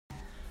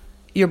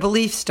Your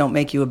beliefs don't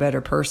make you a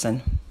better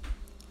person.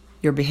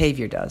 Your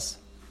behavior does.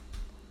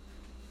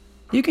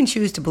 You can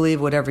choose to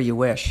believe whatever you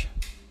wish.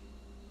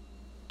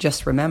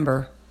 Just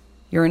remember,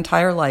 your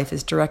entire life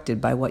is directed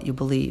by what you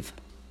believe.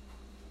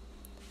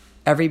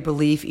 Every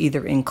belief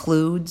either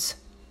includes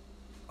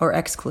or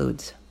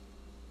excludes,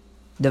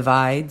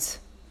 divides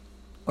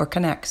or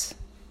connects.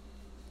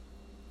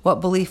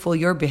 What belief will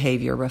your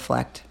behavior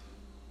reflect?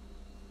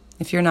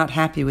 If you're not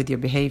happy with your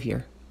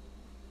behavior,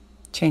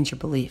 change your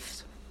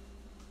beliefs.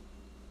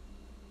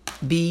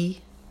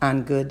 Be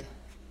on good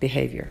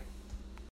behavior.